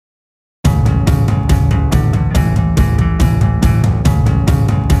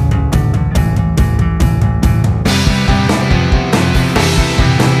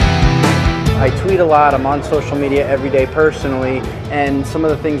a lot. I'm on social media every day personally, and some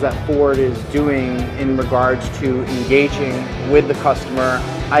of the things that Ford is doing in regards to engaging with the customer,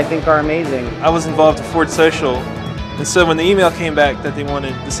 I think are amazing. I was involved with Ford Social, and so when the email came back that they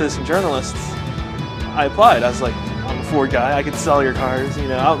wanted the citizen journalists, I applied. I was like, I'm a Ford guy, I could sell your cars, you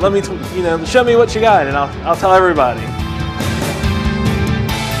know, let me, you know, show me what you got and I'll tell everybody.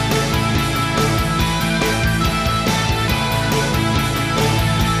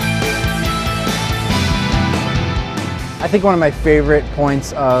 I think one of my favorite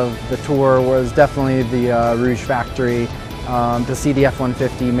points of the tour was definitely the Rouge factory, to see the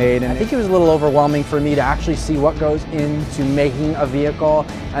F-150 made. And I think it was a little overwhelming for me to actually see what goes into making a vehicle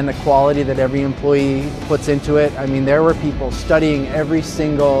and the quality that every employee puts into it. I mean, there were people studying every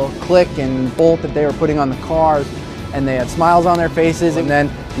single click and bolt that they were putting on the cars, and they had smiles on their faces. And then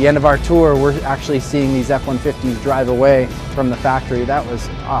at the end of our tour, we're actually seeing these F-150s drive away from the factory. That was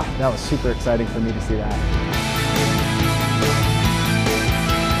super exciting for me to see that.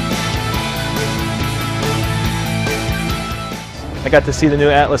 I got to see the new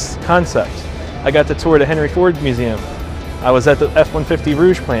Atlas concept. I got to tour the Henry Ford Museum. I was at the F-150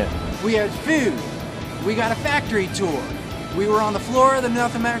 Rouge plant. We had food. We got a factory tour. We were on the floor of the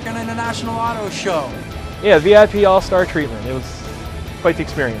North American International Auto Show. Yeah, VIP all-star treatment. It was quite the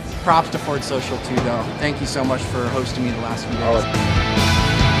experience. Props to Ford Social too, though. Thank you so much for hosting me the last few days.